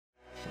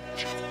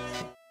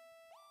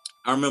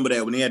I remember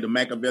that when they had the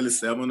Machiavelli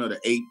 7 or the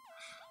 8,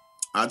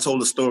 I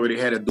told a story.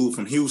 They had a dude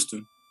from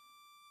Houston,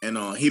 and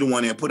he the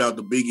one that put out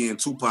the Biggie and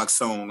Tupac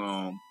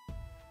song,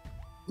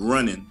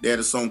 Running. They had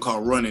a song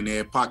called Running. They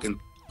had Pac and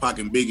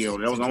Biggie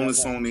on it. That was the only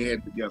song they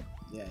had together.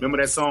 Yeah, remember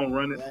that song,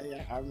 Running?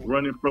 Yeah,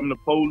 Running from the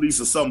police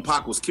or something.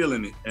 Pac was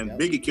killing it, and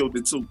Biggie killed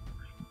it too.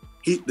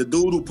 The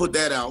dude who put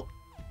that out,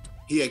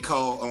 he had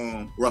called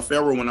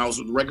Ruffero when I was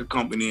with the record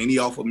company, and he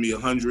offered me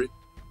 $100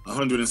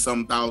 and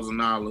some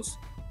 $1,000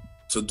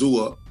 to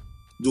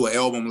do an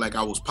album like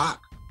I was Pac.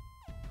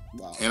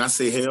 Wow. And I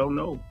say hell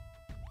no,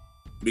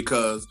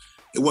 because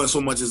it wasn't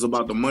so much as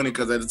about the money.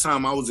 Because at the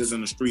time I was just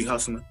in the street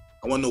hustling.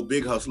 I wasn't no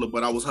big hustler,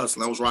 but I was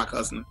hustling. I was rock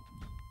hustling,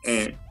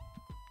 and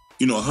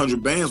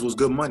 100 bands was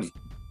good money.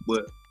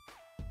 But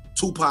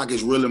Tupac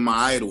is really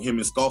my idol. Him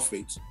and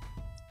Scarface,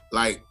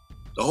 like.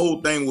 The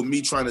whole thing with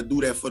me trying to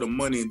do that for the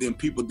money and then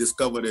people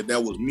discover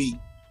that was me,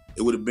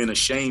 it would have been a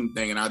shame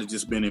thing and I'd have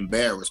just been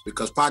embarrassed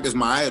because Pac is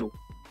my idol.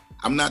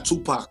 I'm not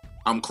Tupac.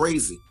 I'm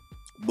Krazy.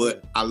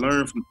 But I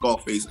learned from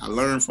Scarface. I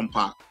learned from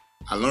Pac.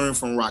 I learned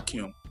from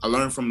Rakim. I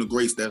learned from the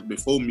greats that's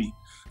before me.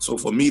 So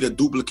for me to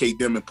duplicate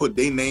them and put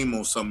their name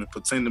on something and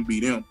pretend to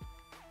be them,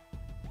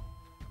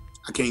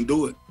 I can't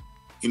do it.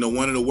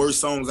 One of the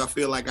worst songs I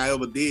feel like I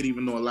ever did,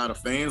 even though a lot of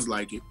fans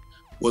like it,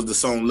 was the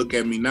song Look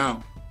at Me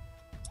Now,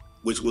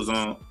 which was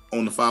on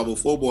the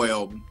 504 Boy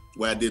album,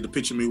 where I did the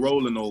Picture Me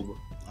Rolling Over.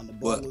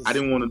 But I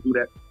didn't want to do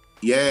that.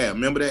 Yeah,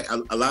 remember that?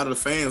 A lot of the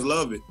fans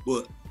love it,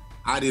 but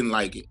I didn't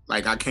like it.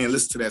 Like, I can't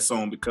listen to that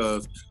song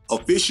because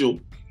Official,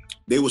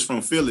 they was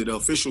from Philly. The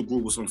Official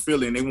group was from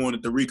Philly, and they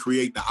wanted to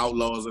recreate the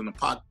Outlaws and the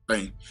Pac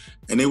thing.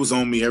 And they was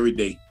on me every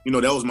day.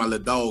 That was my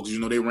little dogs.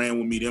 They ran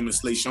with me. Them and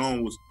Slay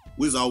Sean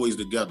we was always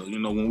together.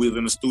 When we was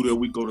in the studio,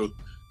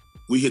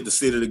 we hit the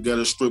city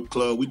together, strip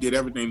club. We did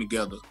everything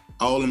together.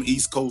 All the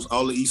East Coast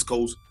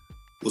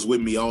was with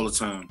me all the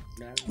time.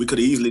 They could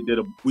have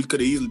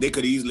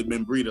easily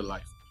been Breeder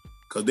Life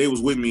because they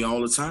was with me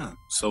all the time.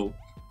 So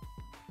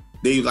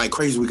they like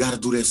crazy, we got to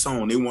do that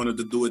song. They wanted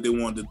to do it.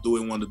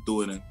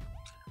 And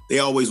they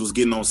always was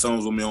getting on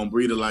songs with me on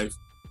Breeder Life.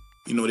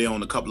 They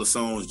on a couple of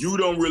songs. You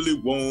don't really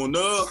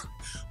wanna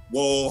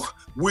war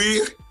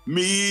with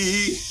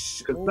me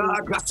because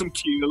I got some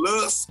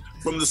killers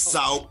from the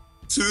South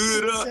to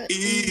the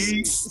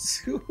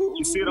East.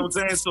 You see what I'm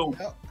saying? So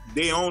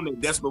they own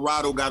it.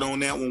 Desperado got on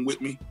that one with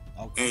me.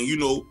 Okay.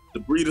 And the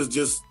Breeders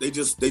just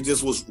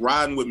was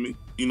riding with me,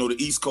 the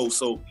East Coast.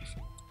 So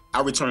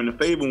I returned the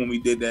favor when we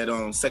did that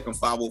second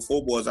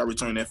 504 Boys. I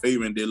returned that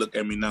favor and they Look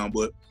at Me Now.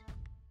 But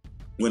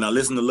when I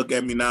listened to Look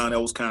at Me Now,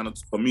 that was kind of,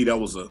 for me, that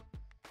was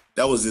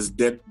just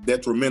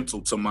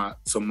detrimental to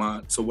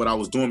what I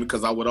was doing,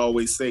 because I would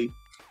always say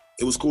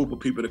it was cool for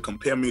people to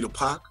compare me to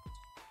Pac.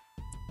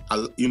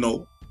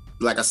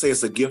 Like I say,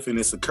 it's a gift and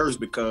it's a curse,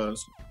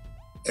 because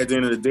at the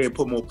end of the day, it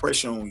put more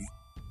pressure on you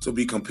to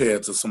be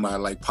compared to somebody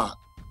like Pac.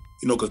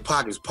 Because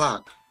Pac is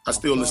Pac. I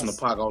still listen to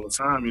Pac all the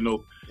time,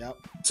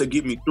 to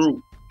get me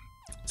through.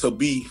 To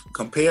be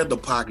compared to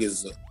Pac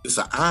it's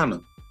an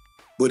honor.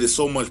 But it's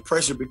so much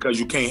pressure because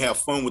you can't have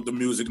fun with the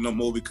music no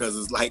more, because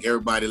it's like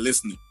everybody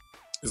listening.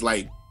 It's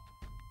like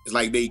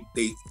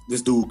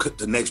this dude cut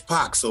the next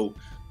Pac, so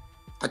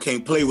I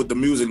can't play with the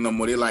music no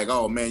more. They're like,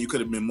 oh man, you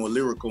could have been more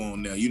lyrical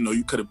on there.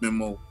 You could have been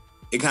more.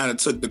 It kind of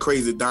took the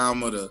crazy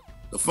dime of the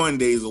fun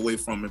days away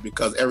from it,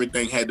 because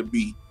everything had to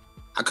be,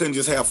 I couldn't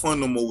just have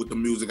fun no more with the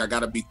music. I got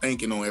to be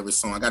thinking on every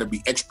song. I got to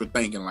be extra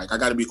thinking. Like, I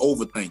got to be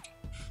overthinking,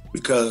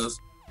 because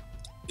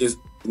it's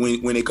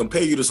when they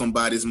compare you to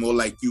somebody, it's more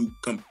like you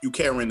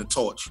carrying the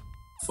torch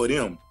for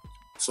them.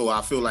 So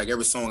I feel like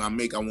every song I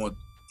make, you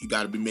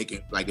got to be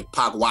making, like, if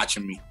Pac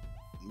watching me,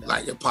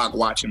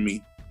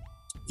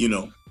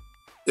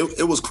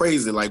 it was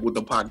crazy, like, with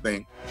the Pac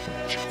thing.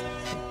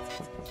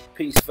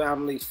 Peace,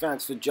 family.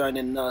 Thanks for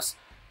joining us.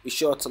 Be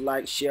sure to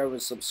like, share,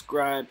 and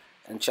subscribe.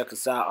 And check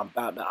us out on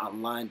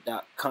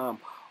aboutthaonline.com.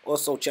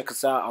 Also, check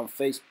us out on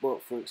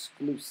Facebook for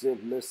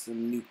exclusive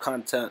new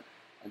content.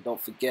 And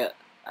don't forget,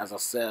 as I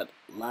said,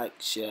 like,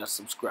 share,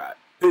 subscribe.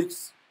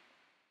 Peace.